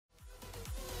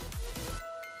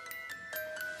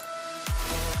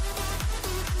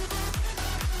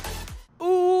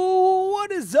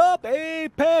up,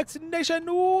 Apex Nation?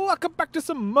 Welcome back to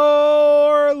some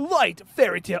more Light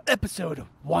Fairytale episode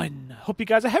 1. Hope you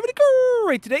guys are having a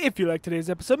great day. If you like today's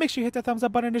episode, make sure you hit that thumbs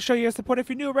up button to show your support. If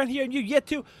you're new around here and you yet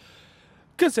to,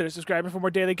 consider subscribing for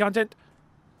more daily content.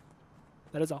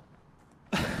 That is all.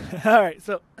 Alright,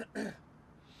 so it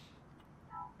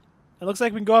looks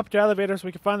like we can go up to the elevator so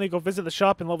we can finally go visit the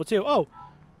shop in level 2. Oh,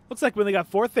 looks like we only got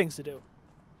 4 things to do.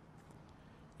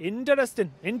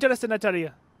 Interesting, I tell you.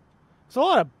 There's a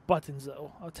lot of buttons,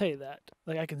 though. I'll tell you that.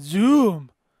 Like, I can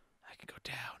zoom. I can go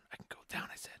down,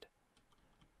 I said.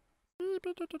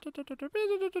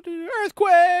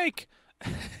 Earthquake!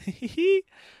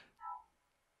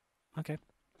 Okay.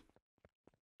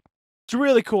 It's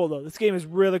really cool, though. This game is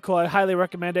really cool. I highly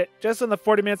recommend it. Just in the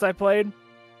 40 minutes I played,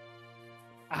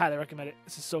 I highly recommend it.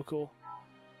 This is so cool.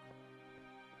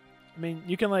 I mean,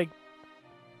 you can, like,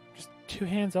 just 2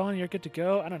 hands on and you're good to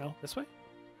go. I don't know. This way?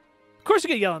 Of course you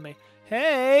get yell at me.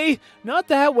 Hey, not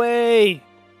that way.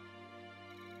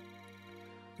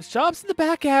 The shop's in the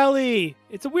back alley.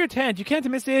 It's a weird tent. You can't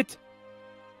miss it.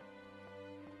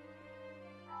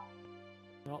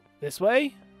 Well, this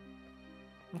way?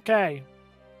 Okay.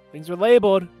 Things were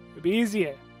labeled. It'd be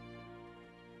easier.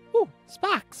 Ooh,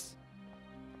 sparks.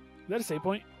 Is that a save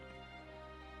point?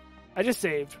 I just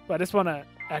saved, but I just want to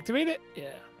activate it?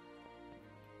 Yeah.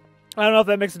 I don't know if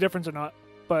that makes a difference or not,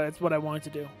 but it's what I wanted to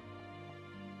do.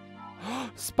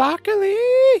 Sparkly!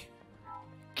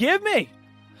 Give me!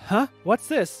 Huh? What's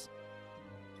this?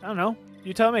 I don't know.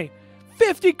 You tell me.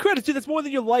 50 credits, dude. That's more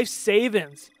than your life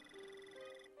savings.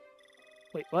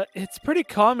 Wait, what? It's pretty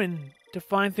common to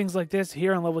find things like this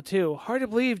here on level 2. Hard to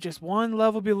believe just one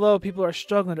level below people are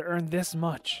struggling to earn this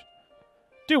much.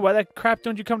 Dude, why that crap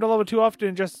don't you come to level 2 often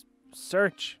and just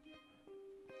search?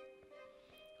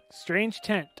 Strange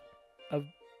tent of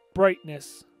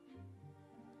brightness.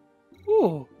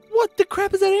 Ooh, what the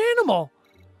crap is that animal?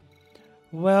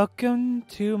 Welcome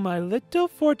to my little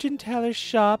fortune teller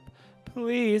shop.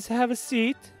 Please have a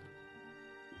seat.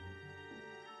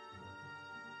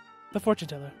 The fortune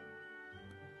teller.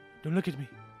 Don't look at me.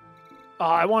 Oh,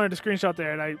 I wanted a screenshot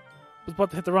there and I was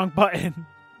about to hit the wrong button.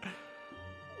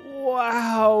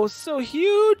 Wow, so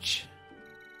huge.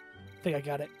 I think I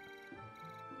got it.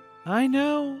 I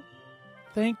know.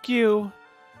 Thank you.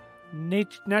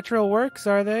 Natural works,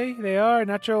 are they? They are.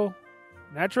 Natural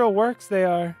works, they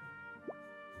are.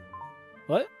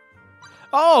 What?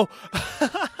 Oh!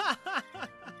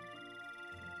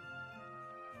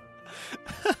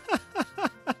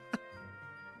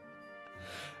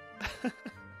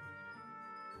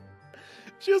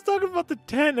 She was talking about the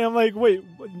tent, and I'm like, wait,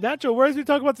 natural works? We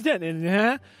talking about the tent?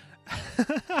 And,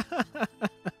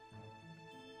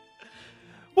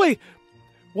 Wait,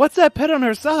 what's that pet on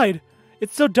her side?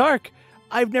 It's so dark.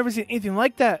 I've never seen anything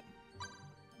like that.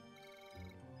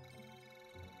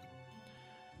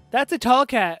 That's a tall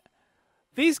cat.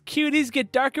 These cuties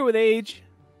get darker with age.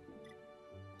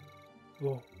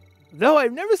 Whoa. Though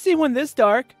I've never seen one this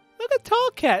dark. Look at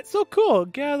tall cat. So cool.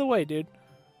 Get out of the way, dude.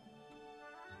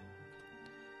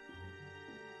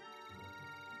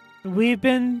 We've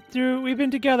been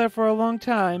together for a long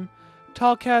time.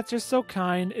 Tall cats are so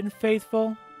kind and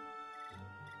faithful.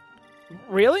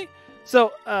 Really?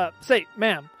 So, say,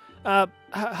 ma'am, how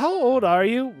old are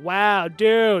you? Wow,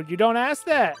 dude, you don't ask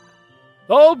that.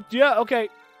 Oh, yeah, okay.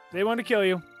 They want to kill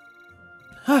you.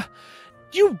 Huh.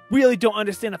 You really don't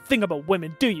understand a thing about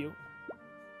women, do you?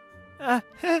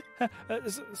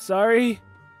 Sorry.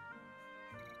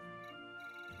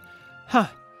 Huh.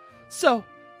 So,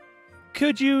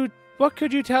 what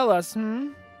could you tell us,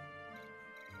 Do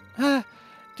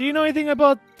you know anything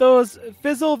about those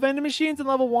Fizzle vending machines in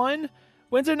level 1?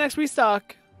 When's our next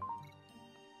restock?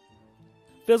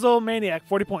 Fizzle Maniac,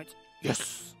 40 points.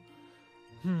 Yes!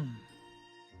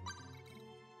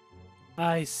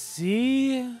 I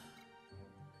see.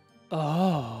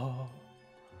 Oh.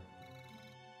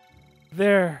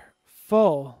 They're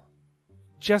full.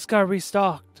 Just got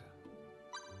restocked.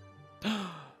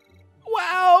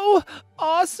 Wow!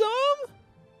 Awesome!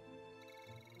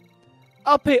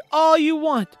 I'll pay all you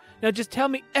want. Now just tell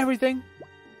me everything.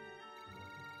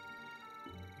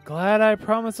 Glad I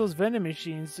promised those vending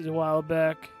machines a while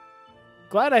back.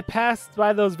 Glad I passed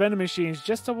by those vending machines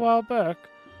just a while back.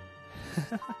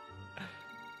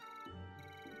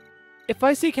 If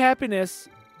I seek happiness,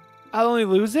 I'll only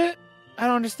lose it? I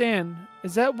don't understand.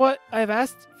 Is that what I've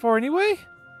asked for anyway?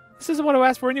 This isn't what I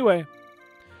asked for anyway.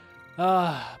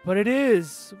 But it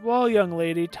is. Well, young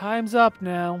lady, time's up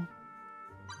now.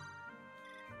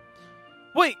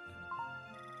 Wait!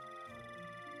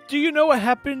 Do you know what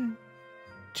happened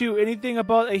to anything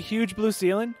about a huge blue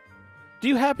ceiling? Do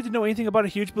you happen to know anything about a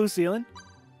huge blue ceiling?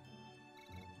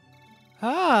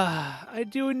 Ah, I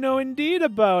do know indeed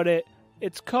about it.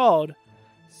 It's called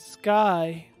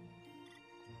Sky.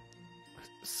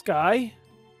 Sky?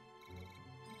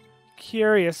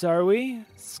 Curious, are we?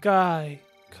 Sky.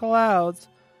 Clouds.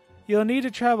 You'll need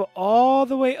to travel all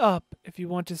the way up if you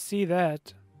want to see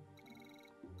that.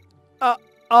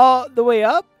 All the way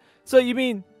up? So you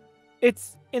mean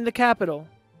it's in the capital?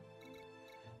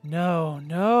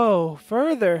 No.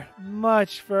 Further.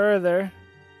 Much further.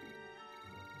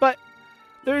 But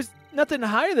there's nothing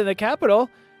higher than the capital,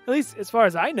 at least as far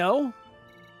as I know.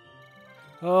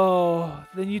 Oh,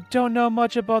 then you don't know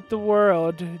much about the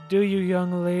world, do you,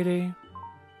 young lady?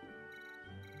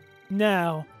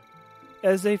 Now,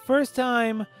 as a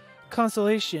first-time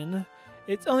consolation,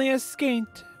 it's only a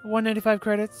scant 195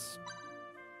 credits.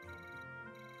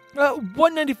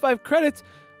 195 credits?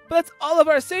 But that's all of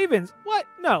our savings. What?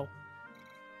 No.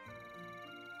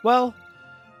 Well,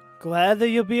 glad that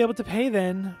you'll be able to pay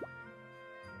then.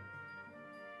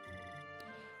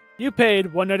 You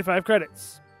paid 195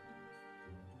 credits.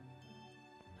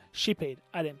 She paid.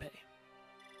 I didn't pay.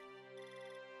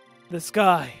 The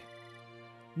sky.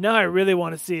 Now I really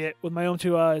want to see it with my own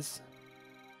two eyes.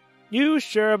 You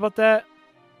sure about that?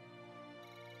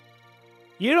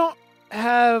 You'd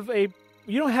have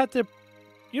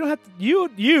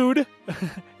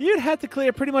to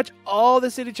clear pretty much all the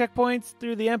city checkpoints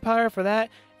through the Empire for that.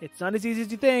 It's not as easy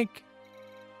as you think.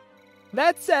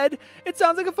 That said, it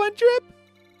sounds like a fun trip.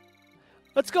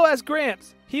 Let's go ask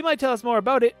Gramps. He might tell us more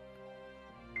about it.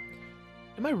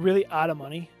 Am I really out of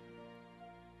money?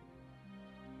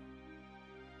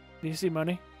 Do you see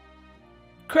money?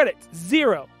 Credits,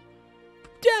 0.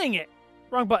 Dang it!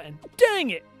 Wrong button. Dang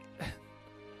it!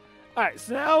 Alright,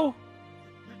 so now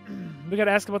we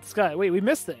gotta ask about the sky. Wait, we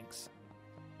missed things.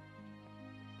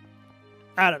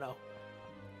 I don't know.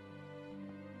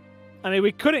 I mean,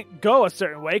 we couldn't go a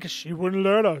certain way because she wouldn't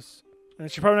let us.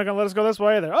 And she's probably not gonna let us go this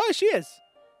way either. Oh, she is!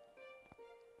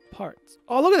 Parts.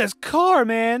 Oh, look at this car,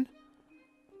 man!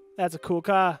 That's a cool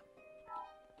car.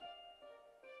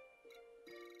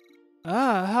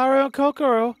 Ah, Haru and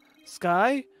Kokoro.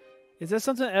 Sky? Is that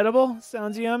something edible?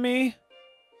 Sounds yummy.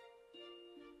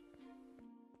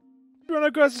 Run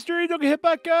across the street, don't get hit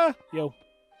by a car. Yo.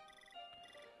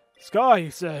 Sky,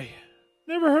 you say?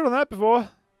 Never heard of that before.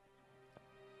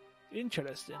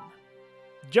 Interesting.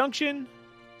 Junction.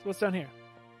 So what's down here?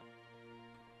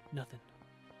 Nothing.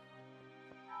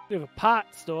 We have a pot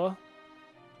store.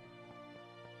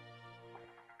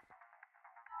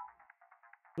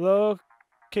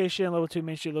 Location, level 2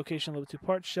 Main Street. Location, level 2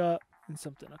 part shop. And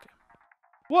something. Okay.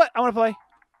 What? I want to play.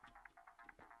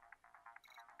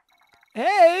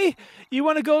 Hey! You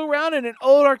want to go around in an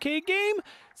old arcade game?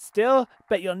 Still,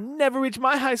 bet you'll never reach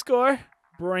my high score.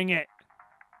 Bring it.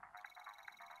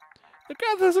 The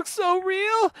graphics look so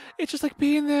real. It's just like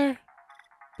being there.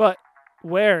 But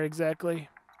where exactly?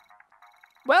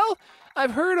 Well,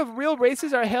 I've heard of real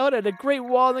races are held at a great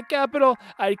wall in the capital.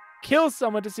 I'd kill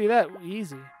someone to see that.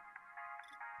 Easy.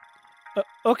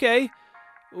 Okay.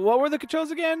 What were the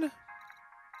controls again?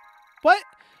 What?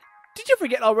 Did you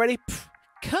forget already? Pfft,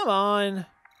 come on.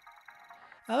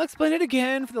 I'll explain it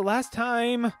again for the last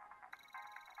time.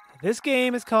 This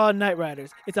game is called Night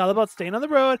Riders. It's all about staying on the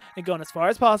road and going as far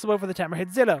as possible for the timer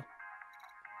hits 0.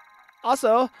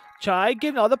 Also, try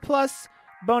getting all the plus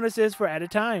bonuses for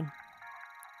added time.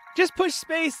 Just push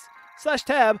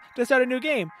space/tab to start a new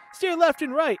game. Steer left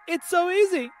and right. It's so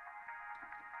easy.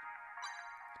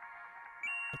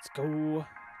 Let's go.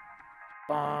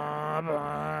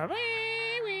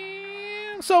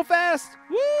 So fast.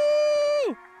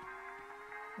 Woo!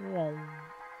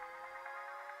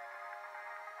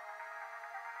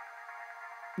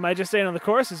 Am I just saying on the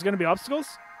course is going to be obstacles?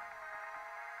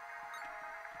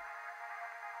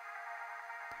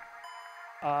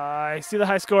 I see the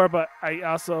high score, but I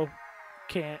also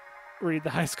can't read the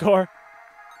high score.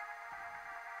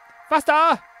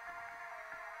 Faster!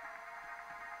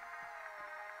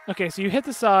 Okay, so you hit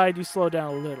the side, you slow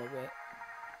down a little bit.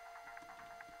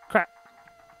 Crap.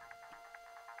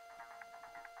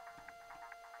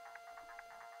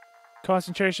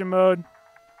 Concentration mode.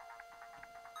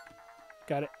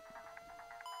 Got it.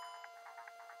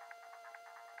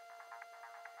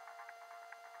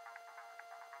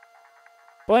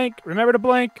 Blink. Remember to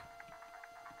blink.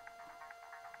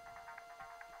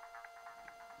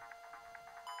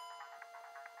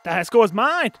 The high score is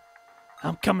mine.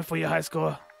 I'm coming for your high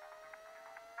score.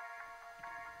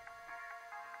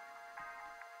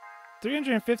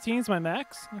 315 is my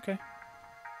max? Okay.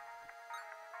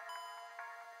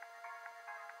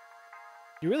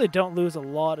 You really don't lose a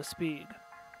lot of speed.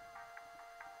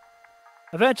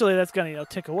 Eventually that's gonna,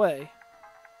 tick away.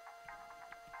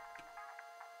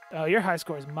 Oh, your high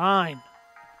score is mine.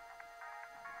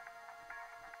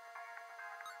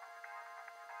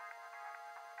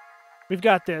 We've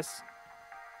got this.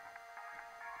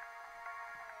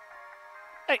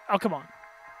 Hey, oh, come on.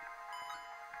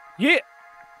 Yeah.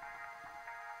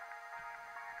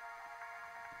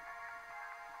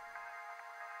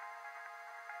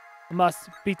 I must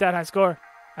beat that high score.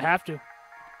 I have to.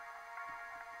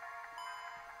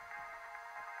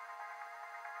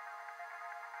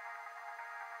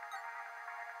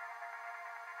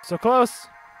 So close.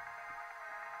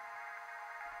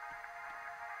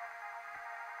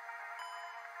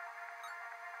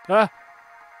 Ah.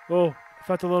 Oh, I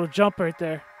felt a little jump right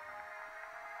there.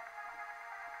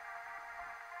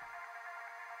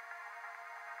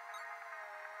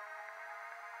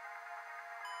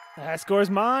 That score's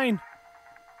mine.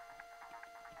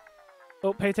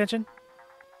 Oh, pay attention.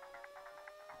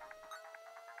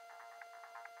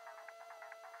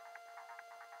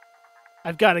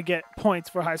 I've got to get points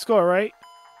for high score, right?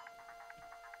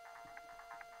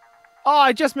 Oh,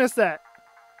 I just missed that.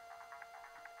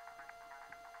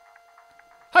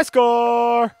 High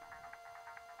score!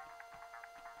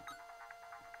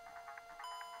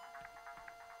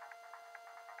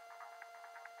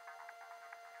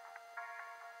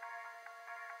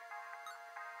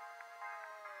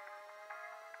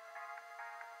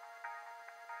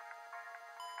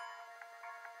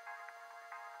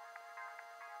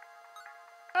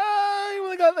 I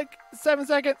only got like 7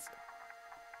 seconds.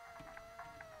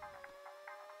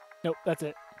 Nope, that's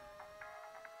it.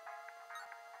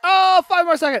 Oh, 5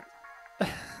 more seconds.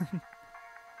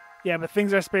 Yeah, but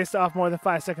things are spaced off more than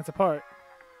 5 seconds apart.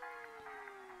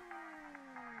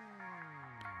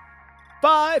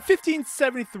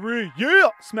 1573. Yeah!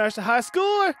 Smash the high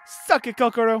score. Suck it,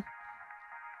 Kokoro.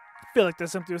 I feel like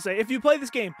there's something to say. If you play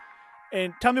this game,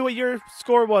 and tell me what your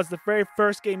score was the very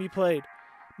first game you played.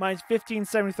 Mine's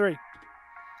 1573.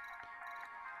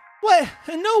 What?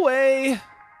 No way.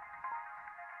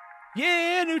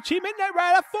 Yeah, new achievement, Night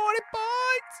Rider, 40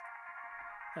 points.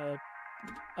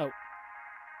 Oh.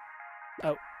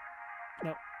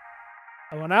 No.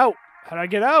 I want out. How do I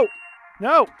get out?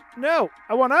 No.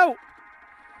 I want out.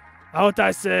 Out,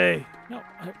 I say. No.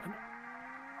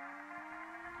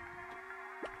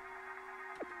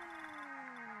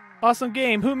 Awesome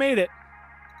game. Who made it?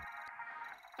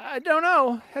 I don't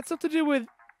know. Had something to do with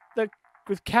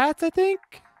cats, I think.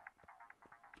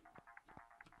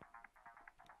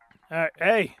 All right,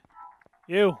 hey,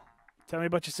 you. Tell me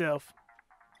about yourself.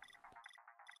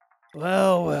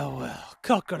 Well.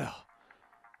 Kokoro.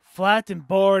 Flat and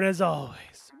bored as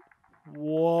always.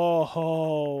 Whoa.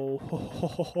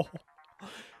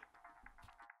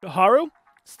 Haru,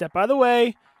 step out of the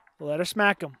way. Let her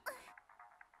smack him.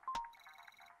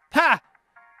 Ha!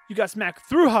 You got smacked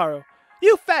through Haru.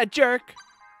 You fat jerk.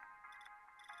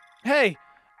 Hey,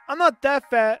 I'm not that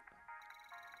fat.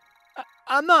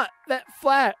 I'm not that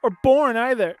flat or born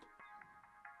either.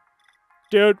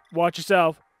 Dude, watch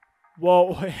yourself.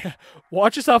 Whoa.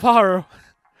 Watch yourself, Haru.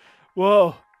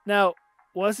 Whoa. Now,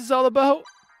 what's this all about?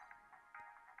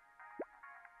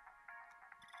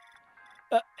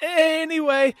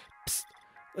 Anyway, psst,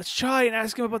 let's try and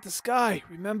ask him about the sky,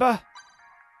 remember?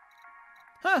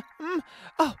 Huh?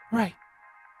 Oh, right.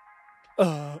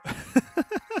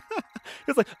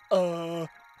 It's like,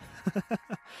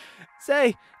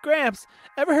 Say, Gramps,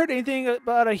 ever heard anything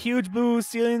about a huge blue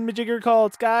ceiling majigger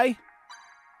called Sky?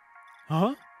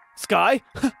 Huh? Sky?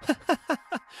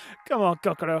 Come on,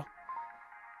 Kokoro.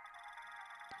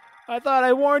 I thought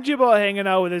I warned you about hanging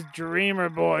out with this dreamer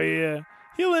boy here.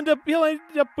 He'll end up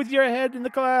with your head in the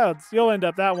clouds. You'll end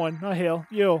up that one, not he'll.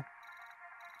 You'll.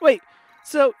 Wait,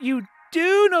 so you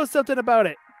do know something about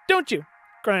it, don't you,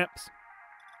 Gramps?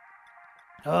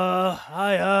 God.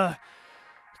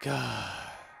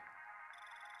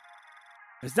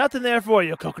 There's nothing there for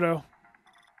you, Kokoro.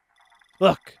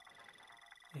 Look,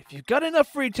 if you've got enough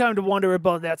free time to wonder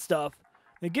about that stuff,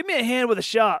 then give me a hand with a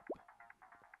shop.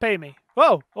 Pay me.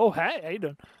 Oh, hey, how you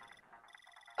doing?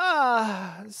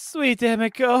 Ah, sweet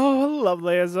Emiko,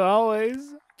 lovely as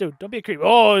always. Dude, don't be a creep.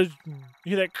 Oh, you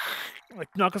hear that?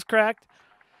 Like knuckles cracked.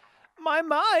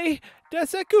 My,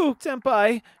 Deseku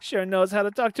senpai sure knows how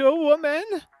to talk to a woman.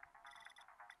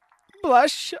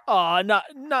 Blush? Aw,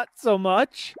 not so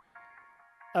much.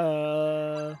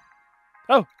 Oh,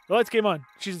 the lights came on.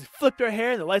 She just flipped her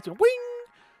hair and the lights went wing.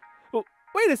 Oh,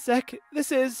 wait a sec.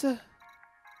 This is...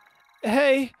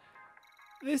 Hey,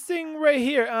 this thing right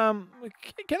here,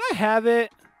 can I have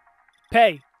it?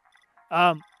 Pay.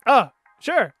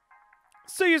 Sure.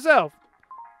 Sue yourself.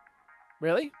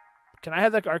 Really? Can I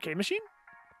have that arcade machine?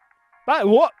 Bye.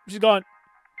 What? She's gone.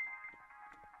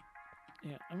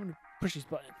 Yeah, I'm gonna push these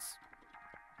buttons.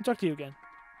 I'll talk to you again.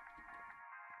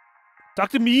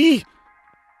 Talk to me!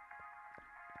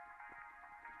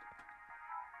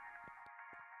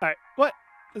 Alright, what?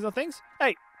 There's no things?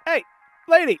 Hey, hey,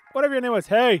 lady, whatever your name was.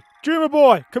 Hey, dreamer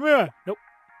boy, come here. Nope.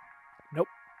 Nope.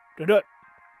 Don't do it.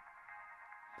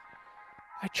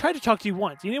 I tried to talk to you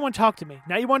once. You didn't want to talk to me.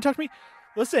 Now you want to talk to me?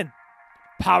 Listen,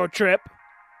 power trip.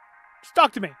 Just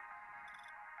talk to me.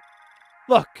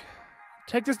 Look,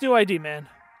 take this new ID, man.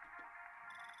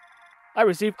 I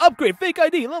received upgrade fake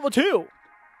ID level 2.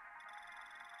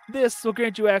 This will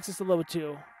grant you access to level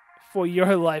 2 for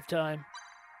your lifetime.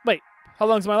 Wait, how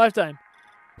long's my lifetime?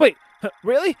 Wait,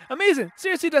 really? Amazing.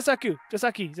 Seriously, Dasuki.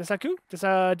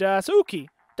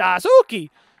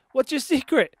 What's your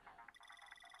secret?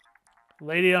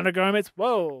 Lady undergarments?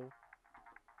 Whoa.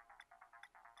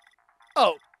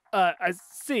 Oh, I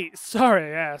see.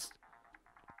 Sorry I asked.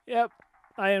 Yep,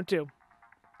 I am too.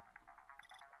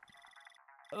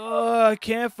 I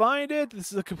can't find it.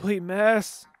 This is a complete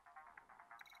mess.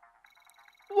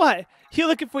 What? You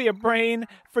looking for your brain?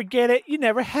 Forget it. You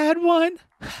never had one?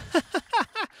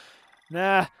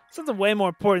 Nah, something way more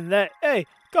important than that. Hey,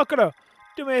 Kokoro,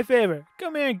 do me a favor.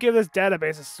 Come here and give this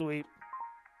database a sweep.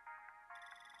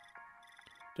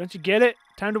 Don't you get it?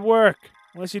 Time to work.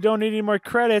 Unless you don't need any more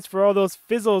credits for all those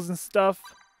fizzles and stuff.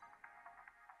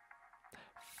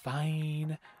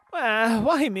 Fine.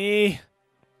 Why me?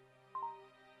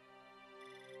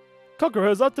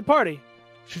 Kokoro's left the party.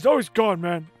 She's always gone,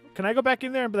 man. Can I go back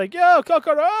in there and be like, yo,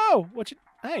 Kokoro! What you...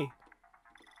 Hey.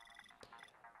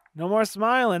 No more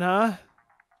smiling, huh?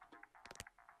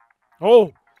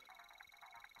 Oh.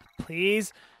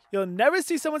 Please. You'll never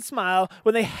see someone smile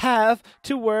when they have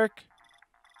to work.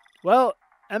 Well,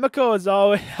 Emiko is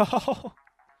always... Oh.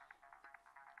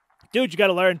 Dude, you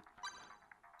gotta learn.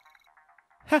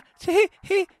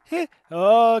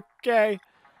 Okay.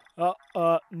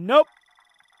 Nope.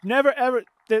 Never ever...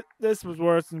 This was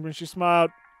worse than when she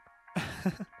smiled.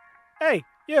 Hey,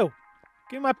 you.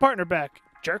 Give me my partner back,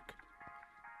 jerk.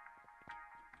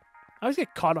 I always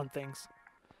get caught on things.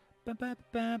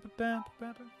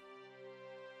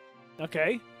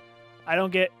 Okay. I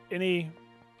don't get any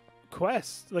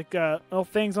quests. Like, little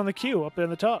things on the queue up in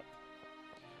the top.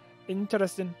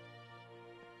 Interesting.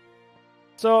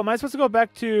 So, am I supposed to go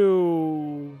back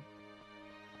to...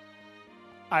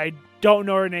 I don't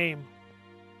know her name.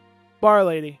 Bar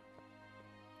Lady.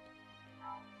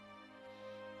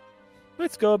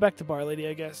 Let's go back to Bar Lady,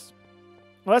 I guess.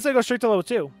 Unless I go straight to level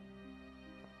 2.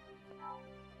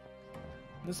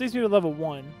 This leads me to level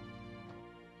 1.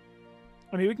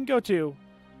 I mean, we can go to...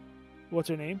 What's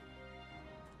her name?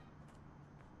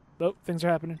 Oh, things are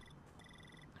happening.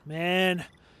 Man.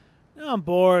 Now I'm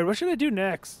bored. What should I do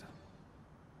next?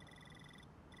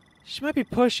 She might be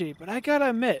pushy, but I gotta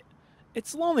admit,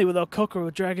 it's lonely without Kokoro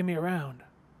dragging me around.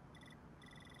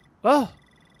 Well,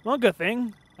 one good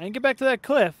thing. I can get back to that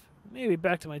cliff. Maybe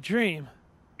back to my dream.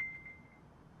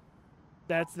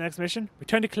 That's the next mission.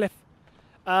 Return to cliff.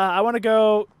 I want to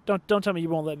go... Don't tell me you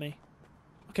won't let me.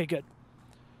 Okay, good.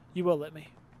 You will let me.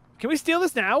 Can we steal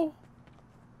this now?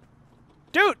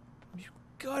 Dude! You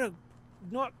gotta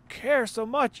not care so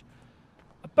much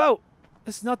about...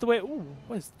 This is not the way... Ooh,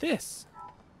 what is this?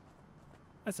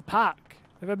 That's a park.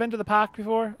 Have I been to the park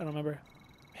before? I don't remember.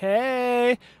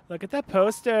 Hey! Look at that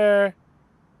poster.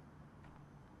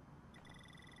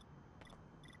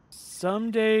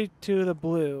 Someday to the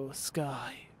blue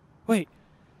sky. Wait.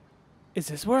 Is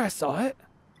this where I saw it?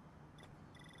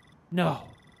 No.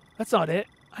 That's not it.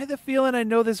 I have the feeling I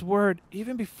know this word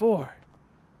even before.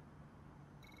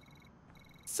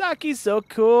 Saki's so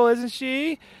cool, isn't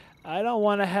she? I don't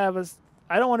want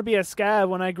to be a scab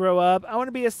when I grow up. I want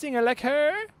to be a singer like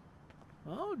her.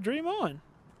 Oh, dream on.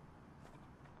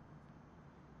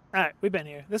 Alright, we've been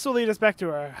here. This will lead us back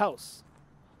to our house.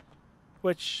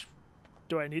 Which,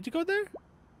 do I need to go there?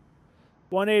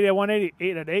 180 at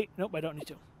 180, 8 at 8? Nope, I don't need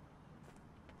to.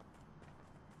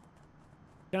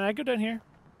 Can I go down here?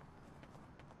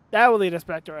 That will lead us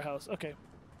back to our house. Okay.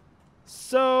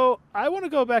 So, I want to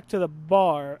go back to the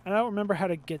bar, and I don't remember how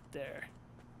to get there.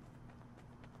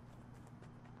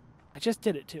 I just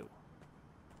did it, too.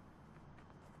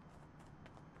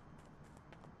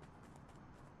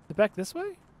 Is it back this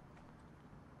way?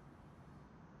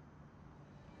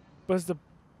 Was the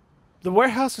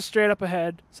warehouse is straight up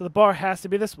ahead, so the bar has to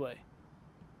be this way.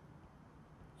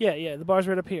 Yeah, the bar's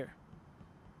right up here.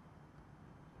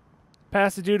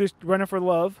 Past the dude who's running for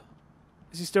love.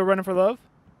 Is he still running for love?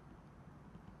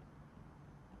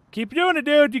 Keep doing it,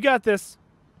 dude. You got this.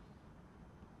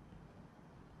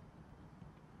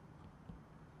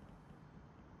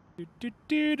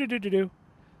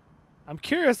 I'm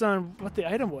curious on what the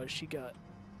item was she got.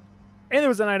 And there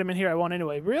was an item in here I want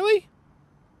anyway. Really?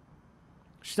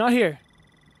 She's not here.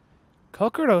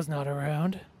 Kokoro's not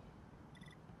around.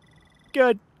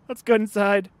 Good. Let's go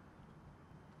inside.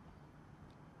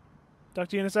 Talk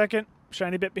to you in a second.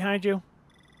 Shiny bit behind you.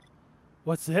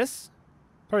 What's this?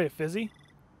 Probably a fizzy.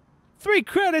 3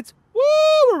 credits! Woo!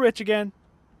 We're rich again.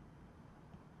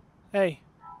 Hey,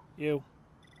 you.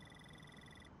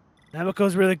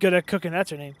 Nameko's really good at cooking. That's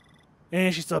her name.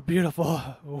 And she's so beautiful.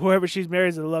 Whoever she's married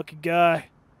is a lucky guy.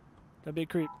 Don't be a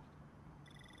creep.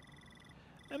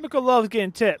 Nameko loves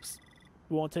getting tips.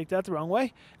 We won't take that the wrong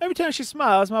way. Every time she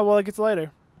smiles, my wallet gets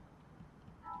lighter.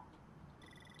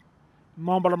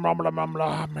 Mumbla mumbla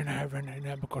mumbla. I'm in heaven and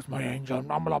Nameko's my angel.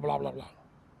 Mumbla blah blah blah.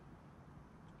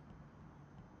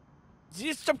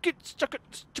 Stop getting stuck at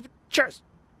stupid chairs.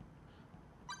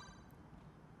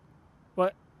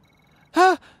 What?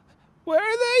 Huh? Where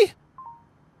are they?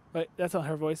 Wait, that's not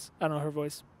her voice. I don't know her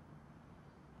voice.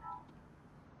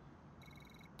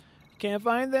 Can't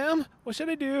find them. What should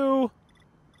I do?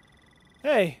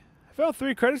 Hey, I found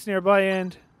 3 credits nearby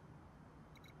and...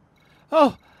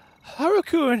 Oh,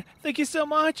 Haru-kun, thank you so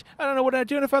much. I don't know what I'd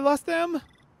do if I lost them.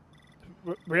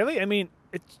 Really? I mean,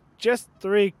 it's just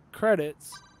 3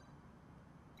 credits.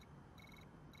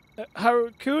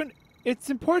 Haru-kun, it's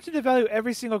important to value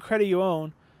every single credit you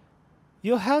own.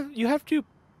 You have to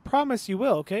promise you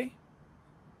will, okay?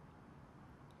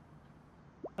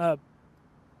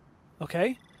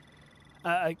 Okay.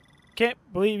 I can't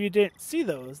believe you didn't see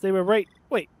those. They were right.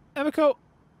 Wait, Emiko,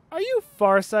 are you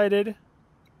farsighted?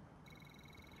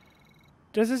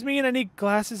 Does this mean I need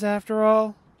glasses after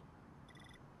all?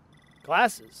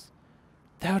 Glasses?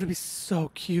 That would be so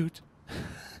cute.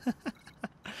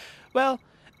 Well,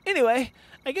 anyway,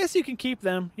 I guess you can keep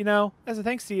them, you know, as a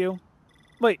thanks to you.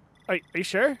 Wait, are you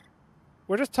sure?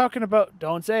 We're just talking about...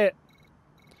 Don't say it.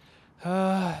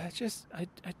 I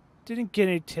didn't get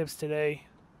any tips today.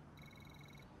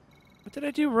 What did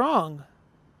I do wrong?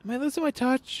 Am I losing my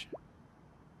touch?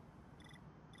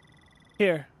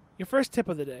 Here, your first tip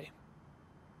of the day.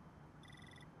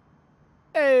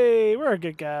 Hey, we're a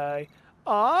good guy.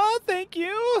 Aw, thank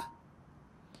you.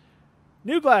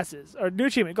 New glasses, or new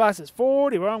achievement, glasses.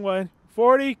 40, wrong one.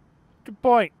 40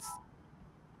 points.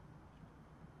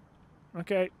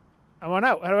 Okay, I want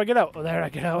out. How do I get out? Oh, there I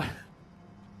get out.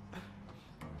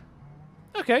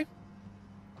 Okay.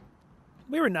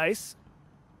 We were nice.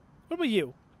 What about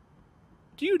you?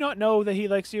 Do you not know that he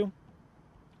likes you?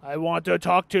 I want to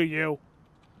talk to you.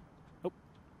 Nope.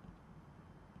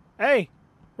 Hey,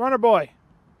 runner boy.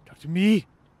 Talk to me.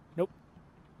 Nope.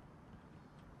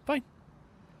 Fine.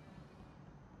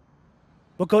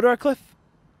 We'll go to our cliff.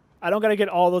 I don't gotta get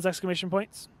all those exclamation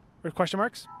points. Or question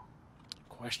marks.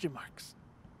 Question marks.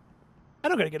 I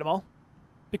don't gotta get them all.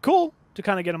 Be cool to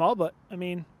kind of get them all, but, I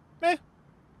mean, eh.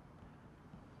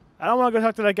 I don't want to go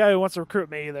talk to that guy who wants to recruit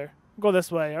me either. Go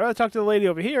this way. I'd rather talk to the lady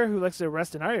over here who likes to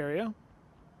rest in our area.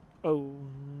 Oh,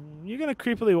 you're going to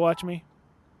creepily watch me?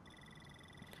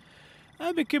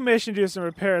 I've been commissioned to do some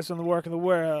repairs on the work in the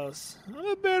warehouse. I'm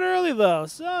a bit early, though,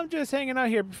 so I'm just hanging out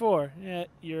here before. Yeah,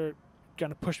 you're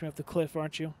going to push me off the cliff,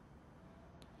 aren't you?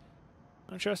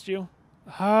 I don't trust you.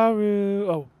 Haru.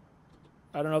 Oh,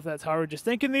 I don't know if that's Haru just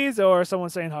thinking these or someone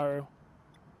saying Haru.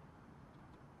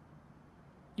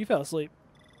 You fell asleep.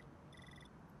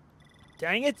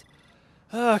 Dang it.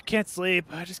 I can't sleep.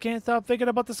 I just can't stop thinking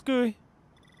about the school.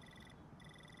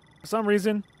 For some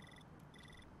reason,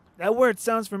 that word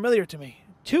sounds familiar to me.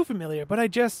 Too familiar, but I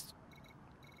just...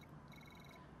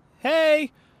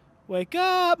 Hey! Wake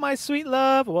up, my sweet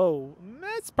love. Whoa,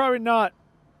 that's probably not...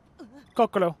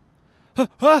 Kokoro.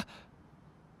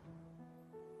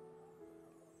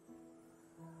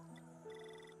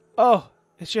 Oh,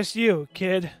 it's just you,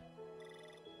 kid.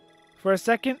 For a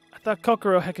second, I thought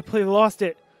Kokoro had completely lost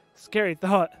it. Scary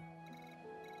thought.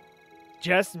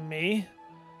 Just me?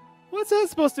 What's that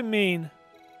supposed to mean?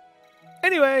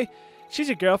 Anyway, she's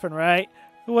your girlfriend, right?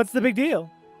 What's the big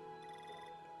deal?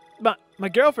 My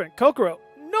girlfriend, Kokoro.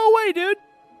 No way, dude!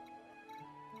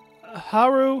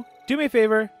 Haru, do me a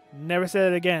favor. Never say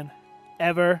it again.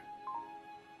 Ever.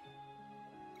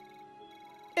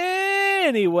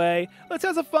 Anyway, let's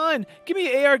have some fun. Give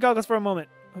me AR goggles for a moment.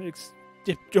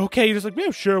 Okay, you're just like,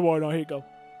 yeah, sure, why not? Here you go.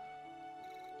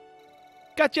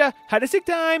 Gotcha. Hide and seek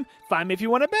time. Find me if you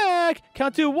want it back.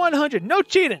 Count to 100. No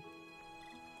cheating.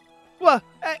 What?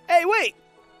 Hey, wait.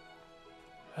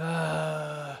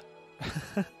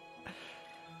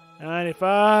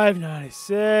 95,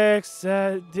 96,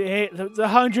 78,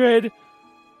 100.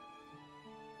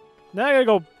 Now I gotta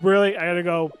go, really? I gotta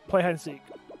go play hide and seek.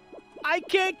 I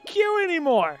can't queue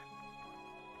anymore.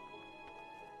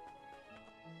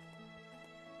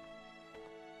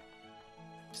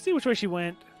 See which way she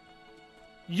went.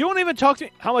 You don't even talk to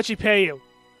me. How much she pay you?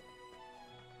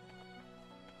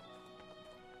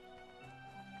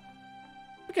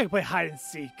 We can play hide and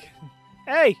seek.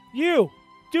 Hey, you!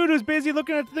 Dude who's busy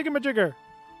looking at the thingamajigger.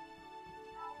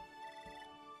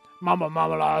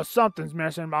 Mama, something's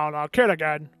missing, mama. Kid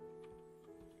again.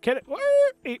 Kid,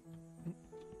 do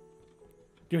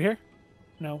you hear?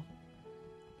 No.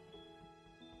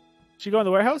 She go in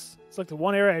the warehouse? It's like the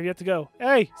one area I've yet to go.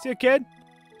 Hey, see a kid?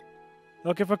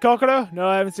 Looking for Kokoro? No,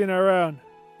 I haven't seen her around.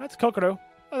 That's Kokoro.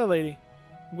 Other lady.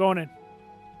 I'm going in.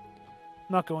 I'm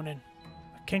not going in.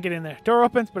 I can't get in there. Door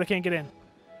opens, but I can't get in.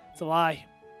 It's a lie.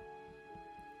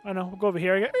 I know. We'll go over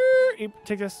here. I get,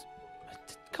 take this.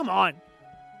 Come on.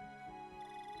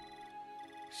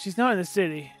 She's not in the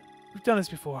city. We've done this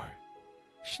before.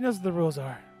 She knows what the rules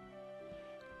are.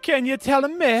 Can you tell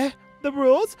me the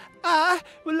rules? I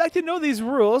would like to know these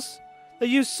rules that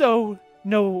you so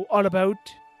know all about.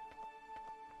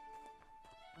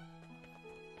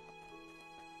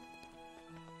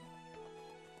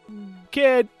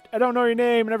 Kid, I don't know your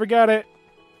name. I never got it.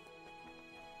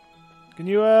 Can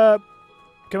you,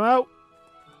 come out?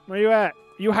 Where you at?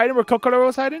 You hiding where Kokoro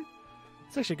was hiding?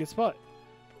 It's actually a good spot.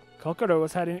 Kokoro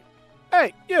was hiding.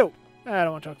 Hey, you! I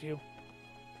don't want to talk to you.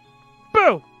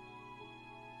 Boo!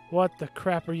 What the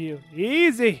crap are you?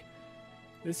 Easy!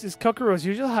 This is Kokoro's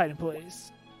usual hiding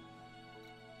place.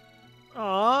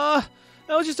 Aww,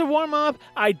 that was just a warm-up.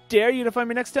 I dare you to find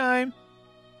me next time.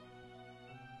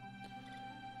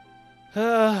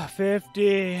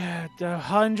 50,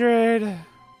 100. Where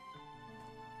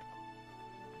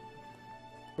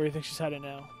do you think she's hiding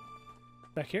now?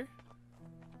 Back here?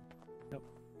 Nope.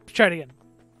 Try it again.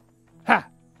 Ha!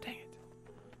 Dang it.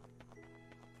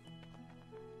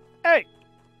 Hey!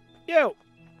 You!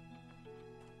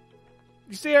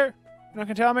 You see her? You're not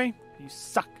gonna tell me? You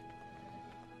suck.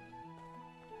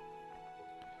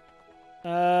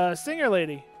 Singer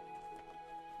lady.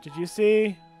 Did you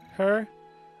see her?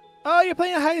 Oh, you're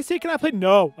playing a hide and seek? Can I play?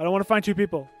 No, I don't want to find two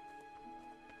people.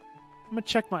 I'm gonna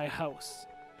check my house.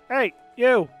 Hey,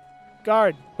 you!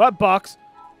 Guard. What box?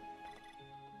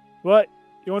 What?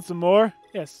 You want some more?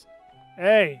 Yes.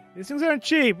 Hey, these things aren't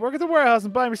cheap. Work at the warehouse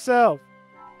and buy them yourself.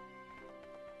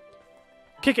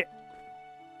 Kick it.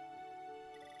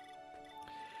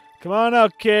 Come on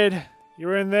out, kid. You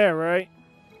were in there, right?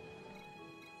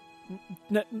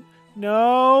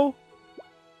 No.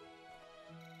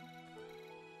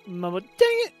 Mama, dang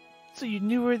it! So you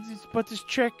knew about this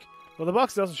trick? Well, the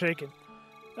box is also shaking.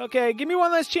 Okay, give me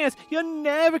one last chance. You'll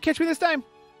never catch me this time.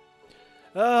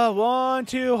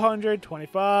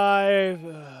 125.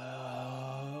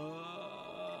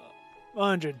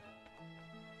 100.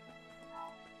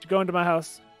 You go into my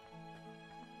house.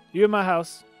 You in my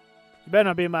house. You better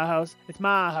not be in my house. It's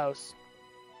my house.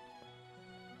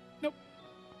 Nope.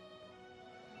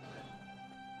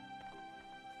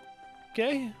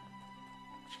 Okay.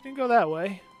 She didn't go that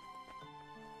way.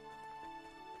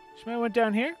 She might have went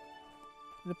down here.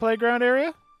 In the playground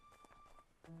area.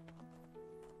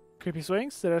 Creepy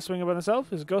swings. Did I swing by myself?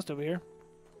 There's a ghost over here.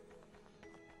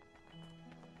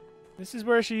 This is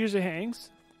where she usually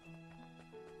hangs.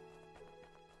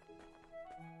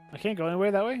 I can't go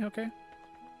anywhere that way? Okay.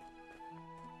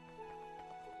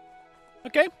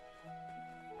 Okay.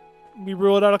 We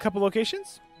ruled out a couple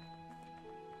locations.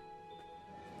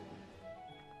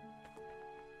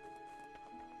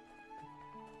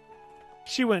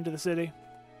 She went into the city.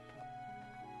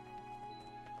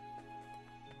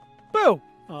 Boo!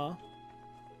 Aw.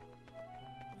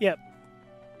 Yep.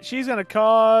 She's gonna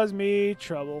cause me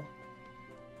trouble.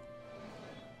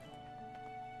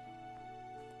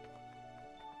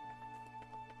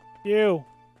 You.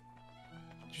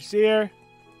 Did you see her?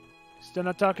 Still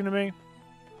not talking to me?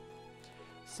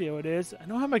 See how it is. I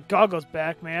don't have my goggles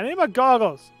back, man. I need my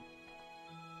goggles.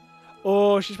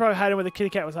 Oh, she's probably hiding where the kitty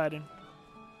cat was hiding.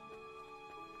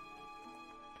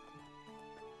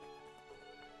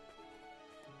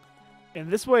 And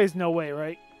this way is no way,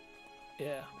 right?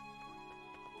 Yeah.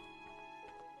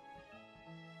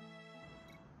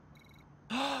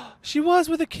 She was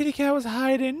where the kitty cat was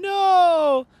hiding.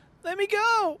 No! Let me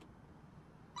go!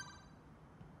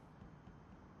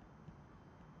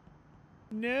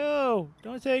 No!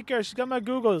 Don't take her. She's got my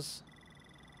Googles.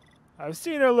 I've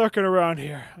seen her lurking around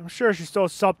here. I'm sure she stole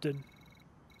something.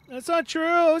 That's not true.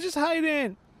 I was just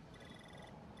hiding.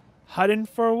 Hiding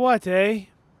for what, eh?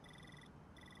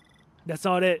 That's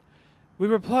not it. We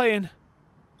were playing.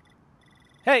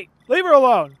 Hey, leave her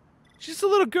alone. She's just a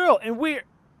little girl, and we're...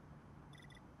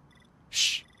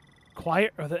 Shh.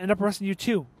 Quiet, or they'll end up arresting you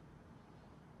too.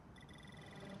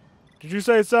 Did you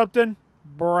say something,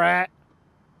 brat?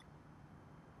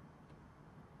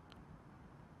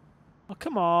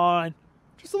 come on.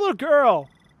 Just a little girl.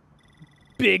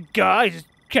 Big guy just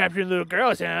capturing little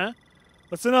girls, huh?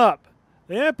 Listen up.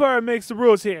 The Empire makes the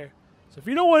rules here. So if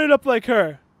you don't want to end up like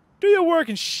her, do your work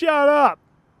and shut up.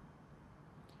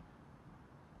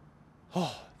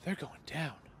 Oh, they're going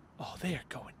down. Oh, they are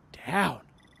going down.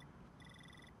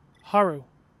 Haru,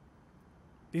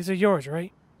 these are yours,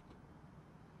 right?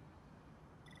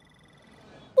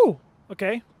 Ooh,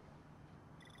 okay.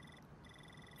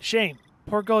 Shame.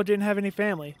 Poor girl didn't have any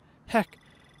family. Heck,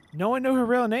 no one knew her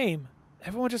real name.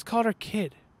 Everyone just called her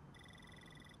Kid.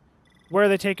 Where are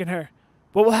they taking her?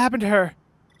 What will happen to her?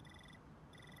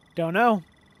 Don't know.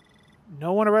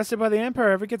 No one arrested by the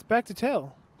Empire ever gets back to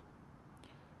tell.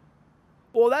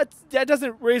 Well, that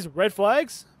doesn't raise red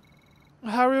flags.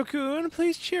 Haru-kun,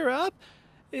 please cheer up.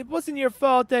 It wasn't your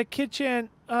fault that Kid-chan,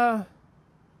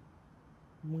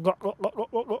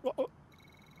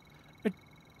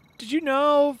 Did you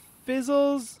know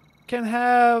fizzles can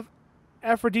have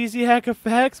aphrodisiac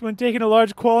effects when taken in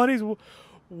large quantities?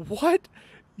 What?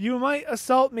 You might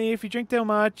assault me if you drink too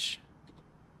much.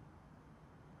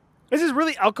 Is this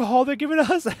really alcohol they're giving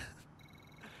us?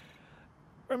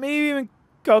 Or maybe even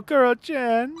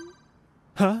Kokoro-chan?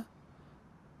 Huh?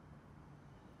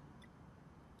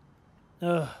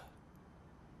 Ugh.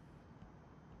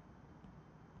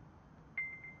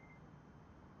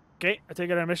 Okay, I take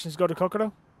it our mission is go to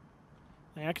Kokoro.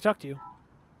 Hey, I can talk to you.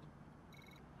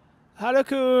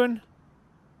 Haru-kun!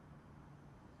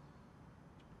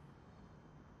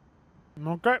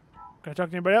 Okay. Can I talk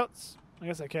to anybody else? I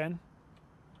guess I can.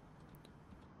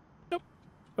 Nope.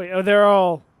 Wait, oh, they're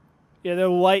all... Yeah, they're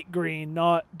light green,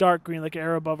 not dark green like an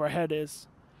arrow above our head is.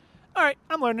 Alright,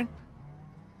 I'm learning.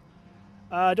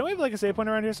 Don't we have like a save point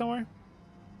around here somewhere?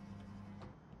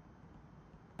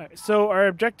 Alright, so our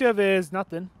objective is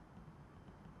nothing.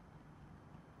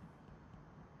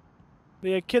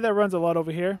 The kid that runs a lot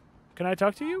over here. Can I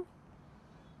talk to you?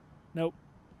 Nope.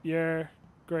 You're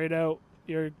grayed out.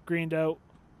 You're greened out.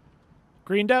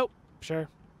 Greened out? Sure.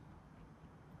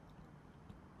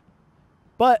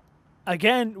 But,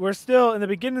 again, we're still in the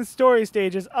beginning story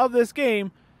stages of this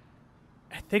game.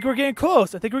 I think we're getting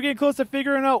close. I think we're getting close to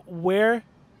figuring out where,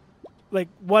 like,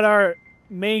 what our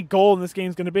main goal in this game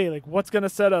is going to be. Like, what's going to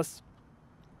set us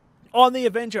on the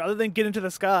adventure other than get into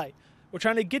the sky. We're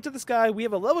trying to get to the sky. We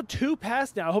have a level 2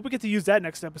 pass now. I hope we get to use that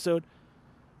next episode.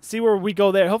 See where we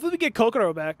go there. Hopefully we get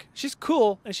Kokoro back. She's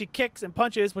cool, and she kicks and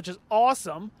punches, which is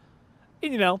awesome.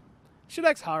 And, you know, she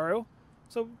likes Haru.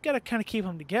 So we got to kind of keep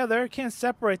them together. Can't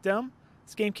separate them.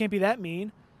 This game can't be that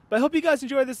mean. But I hope you guys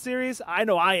enjoy this series. I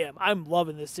know I am. I'm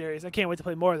loving this series. I can't wait to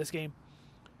play more of this game.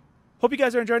 Hope you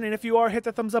guys are enjoying it. And if you are, hit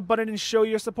the thumbs up button and show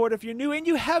your support. If you're new and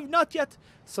you have not yet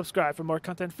subscribed for more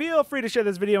content, feel free to share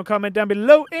this video and comment down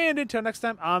below. And until next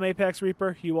time, I'm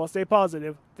ApexReaper. You all stay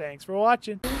positive. Thanks for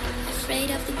watching.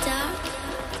 Afraid of the dark?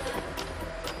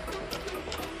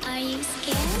 Are you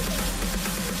scared?